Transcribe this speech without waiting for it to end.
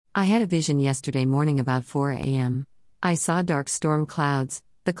I had a vision yesterday morning about 4 a.m. I saw dark storm clouds.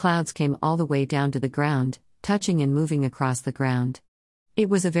 The clouds came all the way down to the ground, touching and moving across the ground. It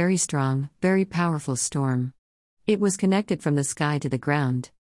was a very strong, very powerful storm. It was connected from the sky to the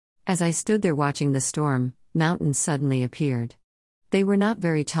ground. As I stood there watching the storm, mountains suddenly appeared. They were not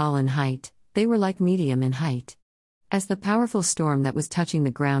very tall in height, they were like medium in height. As the powerful storm that was touching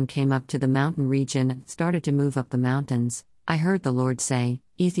the ground came up to the mountain region and started to move up the mountains, I heard the Lord say,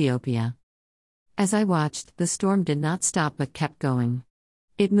 Ethiopia. As I watched, the storm did not stop but kept going.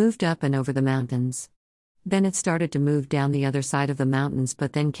 It moved up and over the mountains. Then it started to move down the other side of the mountains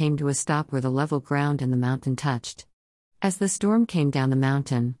but then came to a stop where the level ground and the mountain touched. As the storm came down the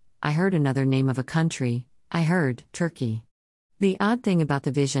mountain, I heard another name of a country. I heard, Turkey. The odd thing about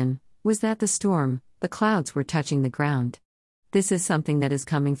the vision was that the storm, the clouds were touching the ground. This is something that is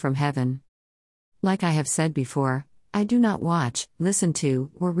coming from heaven. Like I have said before, I do not watch, listen to,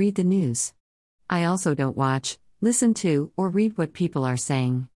 or read the news. I also don't watch, listen to, or read what people are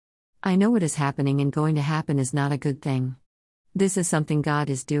saying. I know what is happening and going to happen is not a good thing. This is something God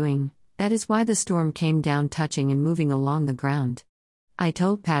is doing, that is why the storm came down touching and moving along the ground. I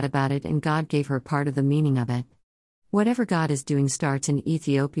told Pat about it and God gave her part of the meaning of it. Whatever God is doing starts in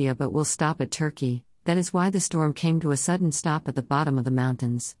Ethiopia but will stop at Turkey, that is why the storm came to a sudden stop at the bottom of the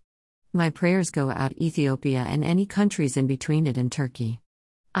mountains. My prayers go out Ethiopia and any countries in between it and Turkey.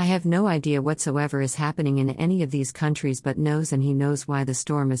 I have no idea whatsoever is happening in any of these countries but knows and He knows why the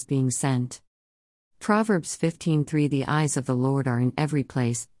storm is being sent. Proverbs 15:3 The eyes of the Lord are in every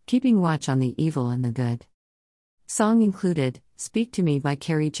place, keeping watch on the evil and the good. Song included, Speak to Me by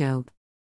Carrie Job.